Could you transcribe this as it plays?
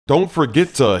Don't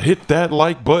forget to hit that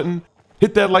like button.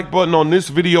 Hit that like button on this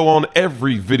video, on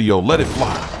every video. Let it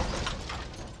fly.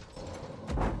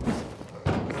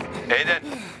 Aiden,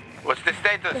 what's the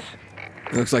status?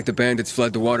 Looks like the bandits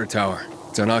fled the water tower.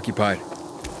 It's unoccupied.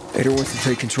 Aiden wants to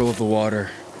take control of the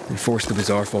water and force the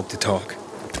Bizarre folk to talk.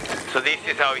 So this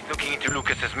is how he's looking into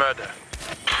Lucas's murder.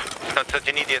 He's not such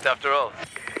an idiot after all.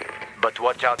 But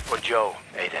watch out for Joe,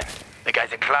 Aiden. The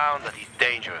guy's a clown, but he's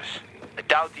dangerous. I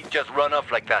doubt he'd just run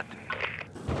off like that.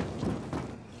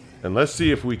 And let's see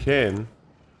if we can,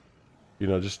 you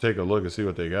know, just take a look and see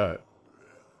what they got.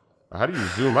 How do you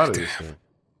zoom out of this thing?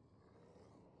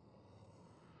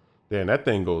 Damn, that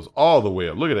thing goes all the way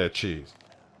up. Look at that cheese.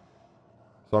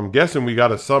 So I'm guessing we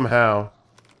gotta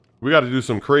we gotta do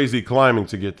some crazy climbing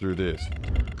to get through this.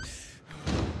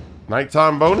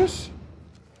 Nighttime bonus?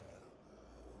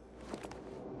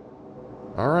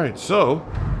 Alright, so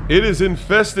it is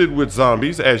infested with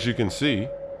zombies, as you can see.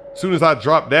 As soon as I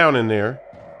drop down in there,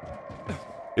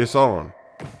 it's on.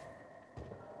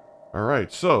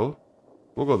 Alright, so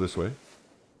we'll go this way.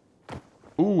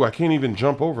 Ooh, I can't even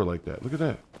jump over like that. Look at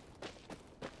that.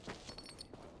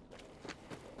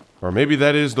 Or maybe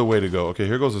that is the way to go. Okay,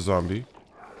 here goes a zombie.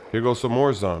 Here goes some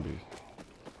more zombies.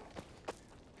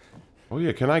 Oh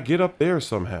yeah, can I get up there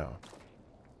somehow?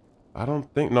 I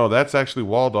don't think, no, that's actually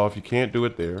walled off. You can't do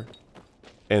it there.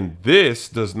 And this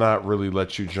does not really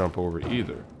let you jump over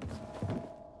either.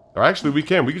 Or actually we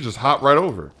can just hop right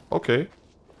over. Okay.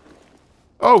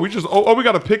 Oh, we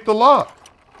gotta pick the lock.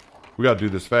 We gotta do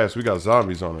this fast. We got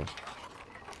zombies on us.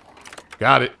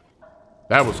 Got it.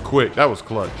 That was quick. That was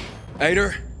clutch.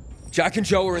 Aiden, Jack and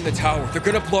Joe are in the tower. They're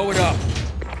gonna blow it up.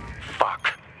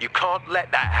 Fuck. You can't let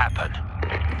that happen.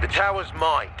 The tower's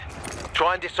mined.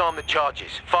 Try and disarm the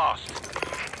charges. Fast.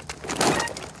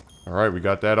 Alright, we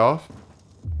got that off.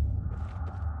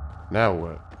 Now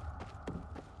what?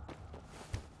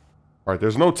 Alright,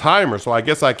 there's no timer, so I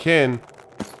guess I can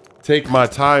take my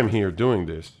time here doing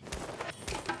this.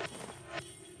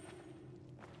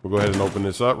 We'll go ahead and open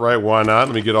this up, right? Why not?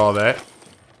 Let me get all that.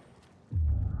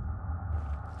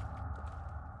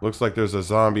 Looks like there's a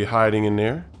zombie hiding in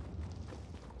there.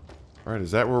 Alright,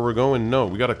 is that where we're going? No,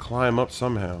 we gotta climb up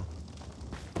somehow.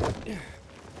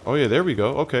 Oh yeah, there we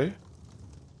go. Okay.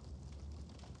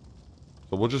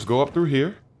 So we'll just go up through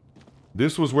here.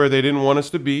 This was where they didn't want us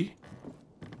to be.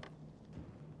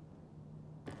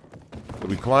 So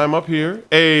we climb up here.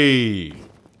 Hey!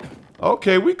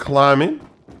 Okay, we climbing.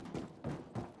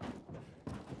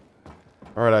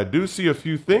 Alright, I do see a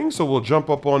few things, so we'll jump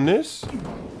up on this.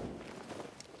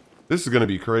 This is gonna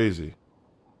be crazy.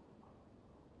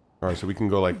 Alright, so we can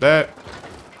go like that.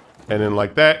 And then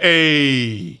like that.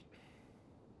 Hey!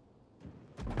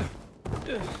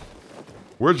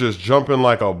 We're just jumping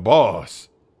like a boss.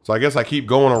 So I guess I keep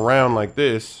going around like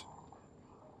this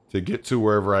to get to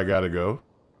wherever I gotta go.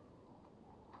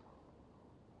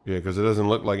 Yeah, because it doesn't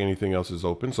look like anything else is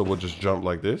open, so we'll just jump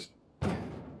like this.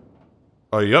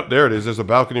 Oh, yep, there it is. There's a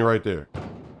balcony right there.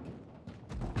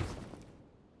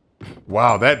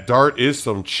 Wow, that dart is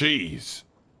some cheese.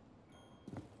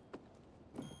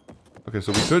 Okay,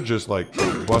 so we could just, like,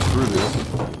 bust through this.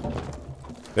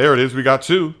 There it is. We got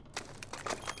two.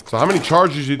 So how many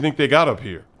charges do you think they got up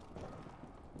here?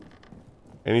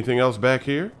 Anything else back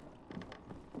here?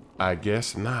 I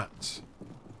guess not.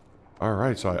 All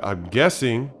right, so I'm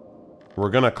guessing we're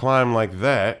going to climb like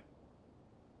that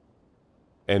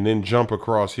and then jump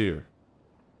across here.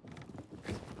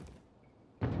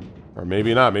 Or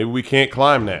maybe not. Maybe we can't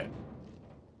climb that.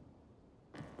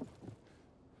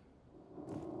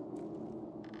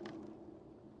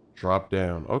 Drop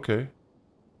down. Okay.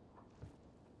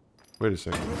 Wait a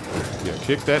second. Yeah,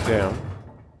 kick that down.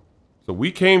 So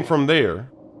we came from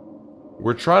there.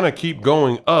 We're trying to keep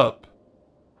going up.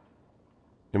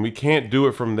 And we can't do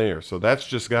it from there. So that's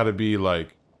just got to be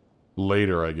like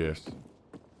later, I guess.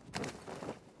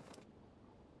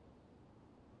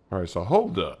 All right, so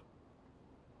hold up.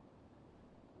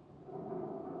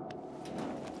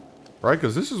 Right,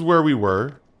 because this is where we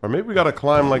were. Or maybe we got to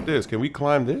climb like this. Can we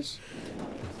climb this?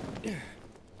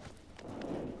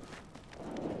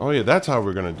 Oh, yeah, that's how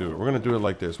we're going to do it. We're going to do it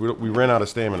like this. We ran out of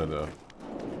stamina, though.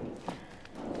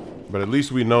 But at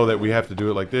least we know that we have to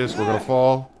do it like this. We're going to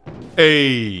fall.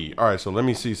 Hey! All right, so let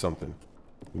me see something.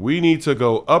 We need to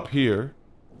go up here.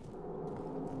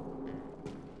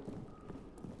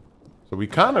 So we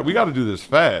got to do this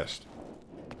fast.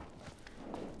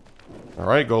 All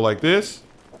right, go like this.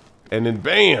 And then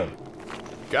bam!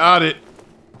 Got it.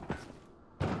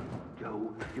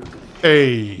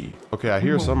 Hey! Okay, I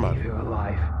hear somebody. You're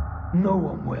alive. No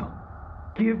one will.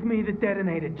 Give me the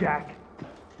detonator, Jack.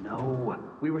 No,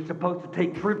 we were supposed to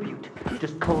take tribute.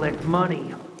 Just collect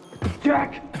money.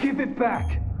 Jack, give it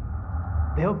back.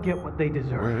 They'll get what they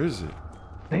deserve. Where is it?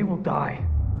 They will die.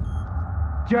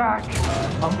 Jack,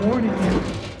 I'm warning you.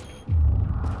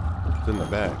 It's in the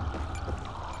back.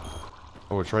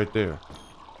 Oh, it's right there.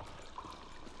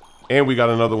 And we got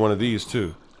another one of these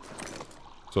too.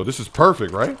 So this is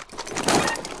perfect, right?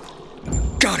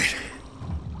 Got it.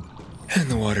 And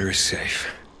the water is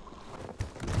safe.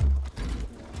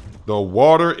 The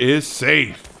water is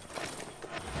safe.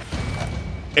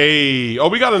 Hey, oh,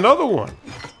 we got another one.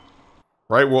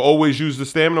 Right, we'll always use the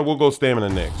stamina. We'll go stamina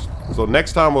next. So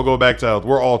next time we'll go back to health.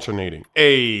 We're alternating.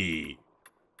 Hey.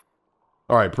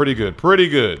 All right, pretty good, pretty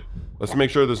good. Let's make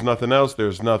sure there's nothing else.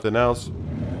 There's nothing else.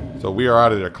 So we are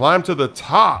out of there. Climb to the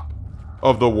top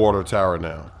of the water tower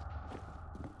now.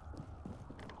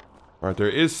 All right, there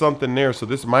is something there. So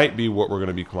this might be what we're going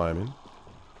to be climbing.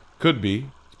 Could be.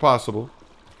 It's possible.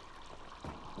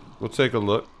 We'll take a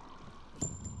look.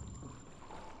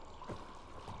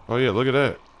 Oh, yeah, look at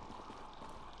that.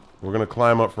 We're going to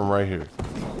climb up from right here.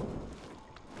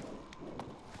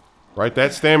 Right,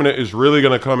 that stamina is really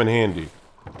going to come in handy.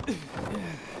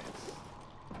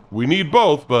 We need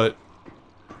both, but...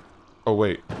 Oh,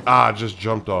 wait. Ah, I just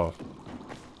jumped off.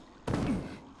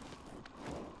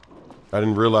 I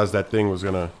didn't realize that thing was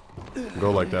going to go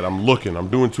like that. I'm looking. I'm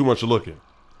doing too much looking.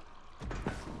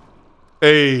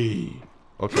 Hey.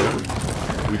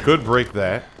 Okay. We could break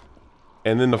that.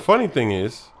 And then the funny thing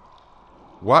is...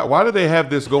 Why do they have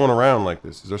this going around like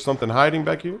this? Is there something hiding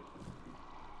back here?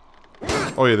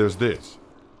 Oh, yeah, there's this. So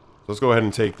let's go ahead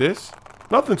and take this.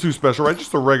 Nothing too special, right?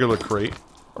 Just a regular crate.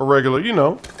 A regular, you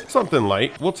know, something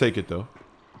light. We'll take it, though.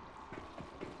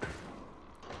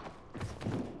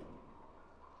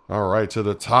 All right, to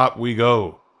the top we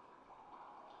go.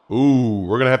 Ooh,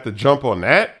 we're going to have to jump on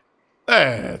that?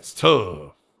 That's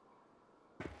tough.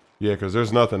 Yeah, because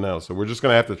there's nothing else. So we're just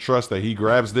going to have to trust that he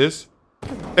grabs this.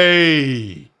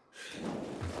 Hey.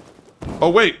 Oh,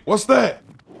 wait. What's that?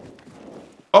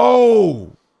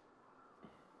 Oh.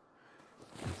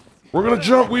 We're going to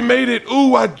jump. We made it.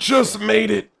 Ooh, I just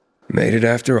made it. Made it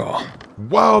after all.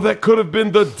 Wow, that could have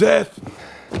been the death.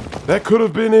 That could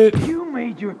have been it. You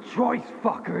made your choice,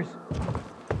 fuckers.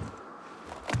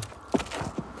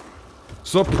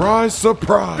 Surprise,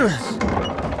 surprise.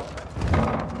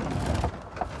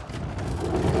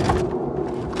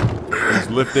 He's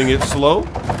lifting it slow.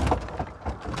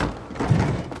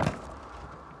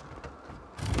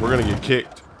 We're going to get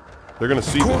kicked. They're going to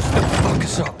see Of course this. they'll fuck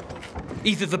us up.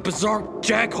 Either the bizarre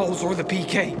jackholes or the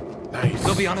PK. Nice.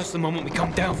 They'll be on us the moment we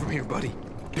come down from here, buddy.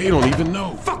 They don't even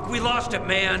know. Fuck, we lost it,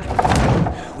 man.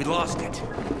 We lost it.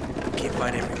 Can't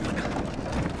find everyone.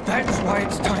 That's why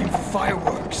it's time for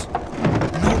fireworks.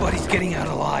 Nobody's getting out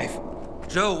alive.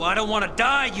 Joe, I don't want to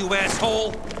die, you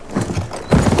asshole.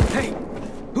 Hey,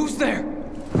 who's there?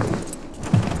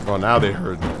 Oh, now they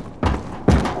heard me.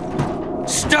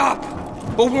 Stop!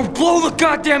 Or we'll blow the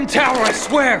goddamn tower, I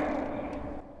swear!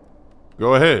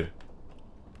 Go ahead.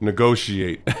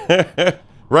 Negotiate.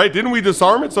 Right? Didn't we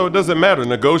disarm it? So it doesn't matter.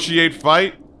 Negotiate,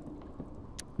 fight.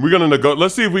 We're gonna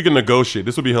let's see if we can negotiate.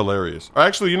 This will be hilarious.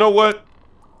 Actually, you know what?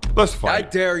 Let's I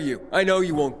fight. dare you. I know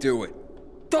you won't do it.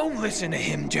 Don't listen to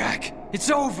him, Jack. It's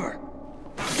over.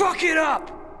 Fuck it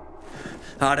up!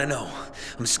 I don't know.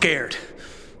 I'm scared.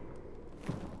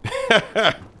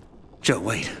 Joe,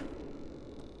 wait.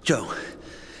 Joe,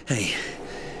 hey,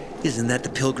 isn't that the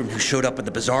pilgrim who showed up at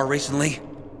the bazaar recently?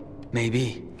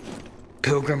 Maybe.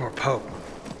 Pilgrim or Pope.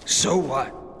 So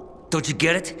what? Don't you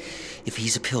get it? If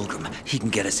he's a pilgrim, he can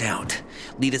get us out.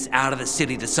 Lead us out of the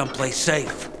city to someplace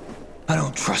safe. I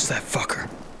don't trust that fucker.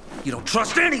 You don't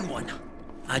trust anyone.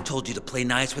 I told you to play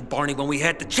nice with Barney when we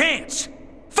had the chance.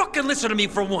 Fucking listen to me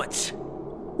for once.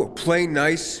 Well, play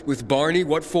nice with Barney?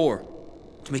 What for?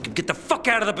 To make him get the fuck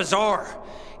out of the bazaar.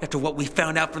 After what we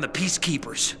found out from the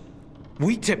peacekeepers.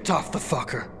 We tipped off the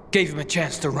fucker. Gave him a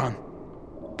chance to run.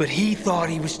 But he thought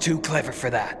he was too clever for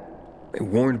that. They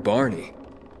warned Barney.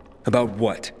 About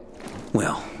what?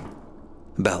 Well,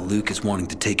 about Lucas wanting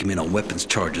to take him in on weapons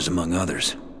charges, among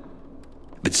others.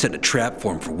 Been setting a trap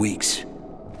for him for weeks.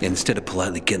 And instead of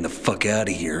politely getting the fuck out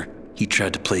of here, he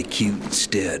tried to play cute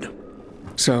instead.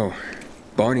 So,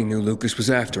 Barney knew Lucas was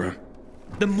after him.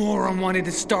 The moron wanted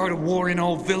to start a war in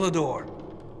old Villador.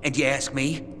 And you ask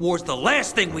me, war's the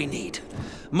last thing we need.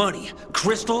 Money,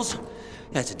 crystals,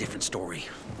 that's a different story.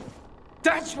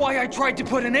 That's why I tried to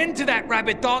put an end to that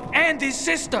rabbit dog and his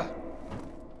sister.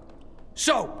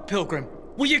 So, Pilgrim,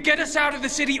 will you get us out of the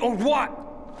city or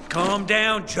what? Calm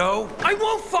down, Joe. I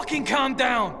won't fucking calm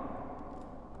down!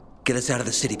 Get us out of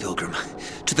the city, Pilgrim.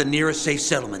 To the nearest safe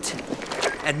settlement.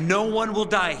 and no one will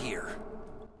die here.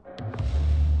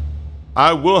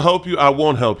 I will help you. I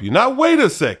won't help you. Now wait a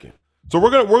second. So we're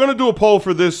gonna do a poll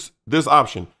for this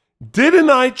option. Didn't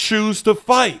I choose to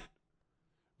fight?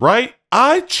 Right?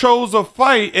 I chose a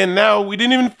fight, and now we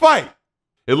didn't even fight.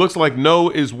 It looks like no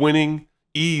is winning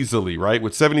easily, right?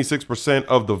 With 76%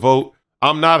 of the vote.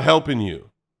 I'm not helping you.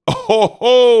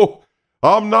 Oh,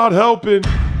 I'm not helping.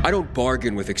 I don't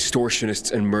bargain with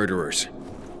extortionists and murderers.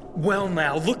 Well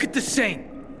now, look at the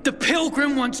saint. The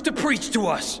pilgrim wants to preach to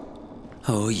us.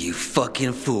 Oh, you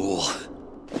fucking fool.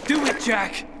 Do it,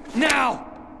 Jack. Now.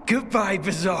 Goodbye,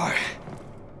 Bazaar.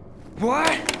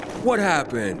 What? What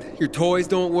happened? Your toys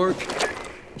don't work?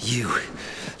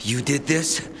 You did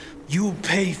this? You'll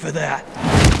pay for that.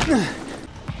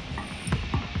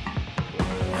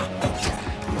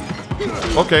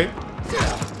 Okay.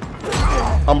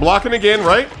 I'm blocking again,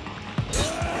 right?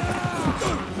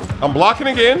 I'm blocking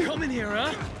again. Come in here,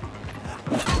 huh?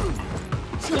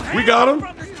 We got him.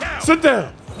 Sit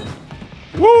down.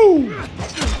 Woo!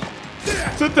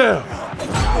 Sit down.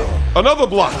 Another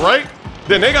block, right?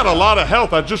 Then they got a lot of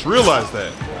health. I just realized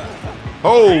that.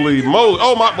 Holy moly.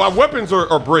 Oh, my weapons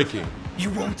are breaking. You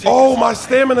won't take Oh, my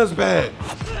stamina's bad.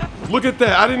 Look at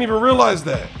that. I didn't even realize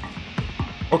that.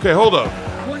 Okay, hold up.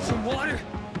 Want some water?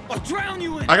 I'll drown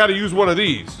you in. I got to use one of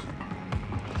these.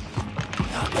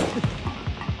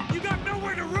 You got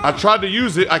nowhere to run. I tried to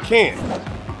use it. I can't.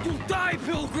 You'll die,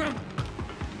 pilgrim.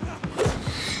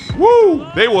 Woo!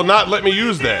 They will not let me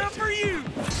use that. For you.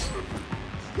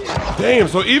 Damn,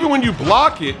 so even when you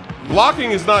block it,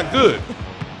 blocking is not good.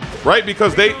 Right?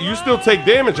 Because you still take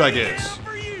damage, I guess.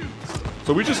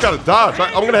 So we just gotta dodge.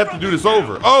 I'm gonna have to do this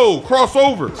over. Oh,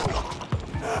 crossover.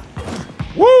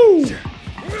 Woo!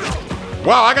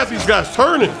 Wow, I got these guys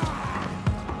turning.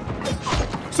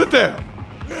 Sit down.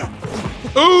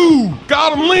 Ooh,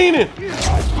 got him leaning.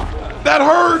 That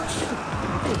hurts.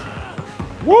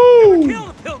 Woo! Kill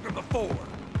a pilgrim before.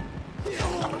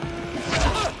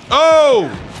 Oh!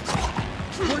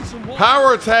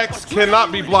 Power attacks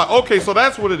cannot be blocked. Okay, so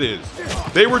that's what it is.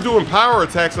 They were doing power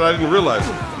attacks and I didn't realize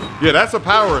it. Yeah, that's a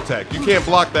power attack. You can't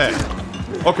block that.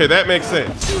 Okay, that makes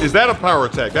sense. Is that a power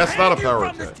attack? That's not a power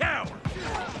attack.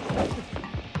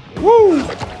 Woo!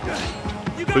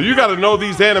 So you gotta know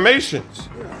these animations.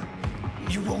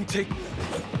 You won't take.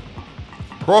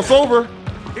 Crossover.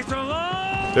 It's a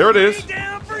long There it is. way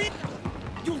down for you.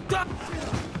 You'll die.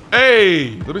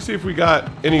 Hey, let me see if we got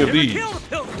any of Never these. killed a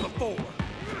pilgrim before.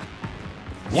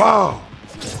 Wow.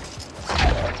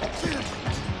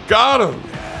 Got him.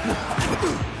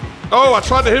 Oh, I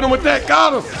tried to hit him with that.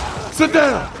 Got him. Sit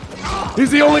down.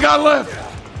 He's the only guy left.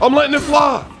 I'm letting it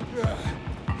fly.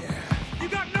 You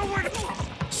got nowhere to.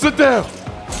 Sit down.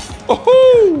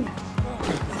 Oh.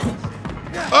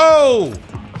 Oh.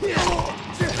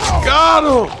 Got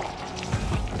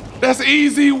him. That's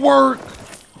easy work.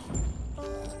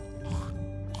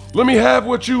 Let me have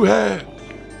what you had.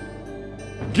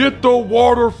 Get the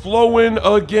water flowing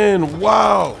again.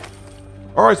 Wow.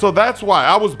 All right, so that's why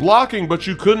I was blocking, but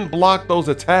you couldn't block those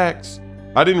attacks.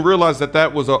 I didn't realize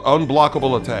that was an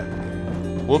unblockable attack.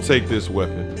 We'll take this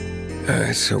weapon.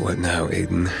 So what now,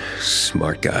 Aiden?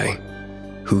 Smart guy.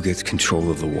 Who gets control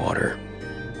of the water?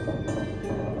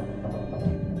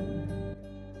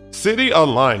 City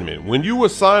alignment. When you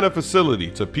assign a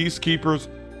facility to peacekeepers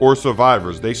or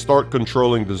survivors, they start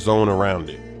controlling the zone around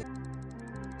it.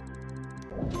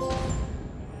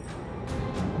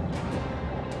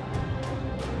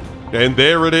 And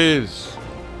there it is.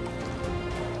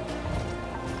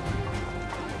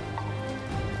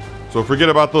 So forget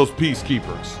about those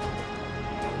peacekeepers.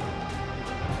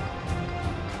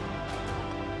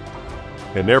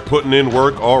 And they're putting in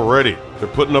work already. They're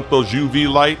putting up those UV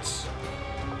lights.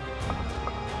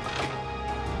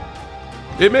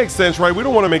 It makes sense, right? We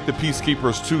don't want to make the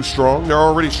peacekeepers too strong. They're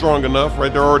already strong enough,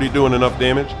 right? They're already doing enough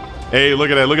damage. Hey, look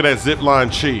at that. Look at that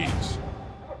zipline cheese.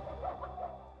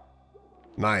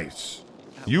 Nice.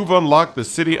 You've unlocked the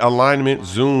city alignment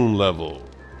zoom level.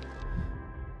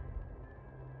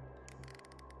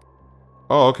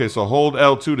 Oh, okay. So hold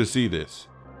L2 to see this.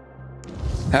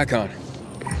 Hakon.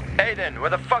 Aiden, where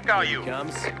the fuck are you?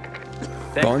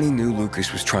 Barney knew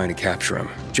Lucas was trying to capture him.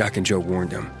 Jack and Joe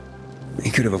warned him. He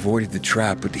could have avoided the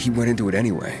trap, but he went into it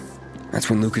anyway. That's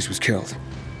when Lucas was killed.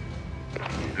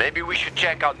 Maybe we should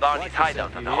check out Barney's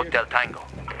hideout at the Hotel Tango.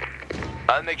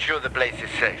 I'll make sure the place is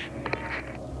safe.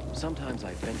 Sometimes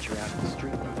I venture out in the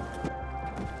street.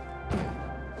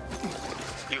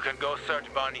 You can go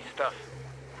search Barney's stuff.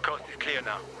 Coast is clear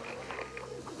now.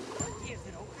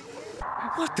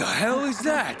 What the hell is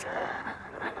that?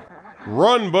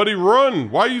 Run, buddy, run.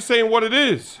 Why are you saying what it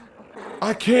is?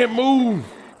 I can't move.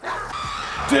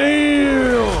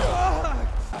 Damn.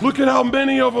 Look at how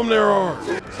many of them there are.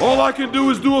 All I can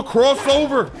do is do a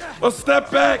crossover, a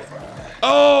step back.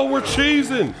 Oh, we're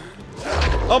cheesing.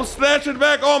 I'm snatching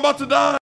back. Oh, I'm about to die.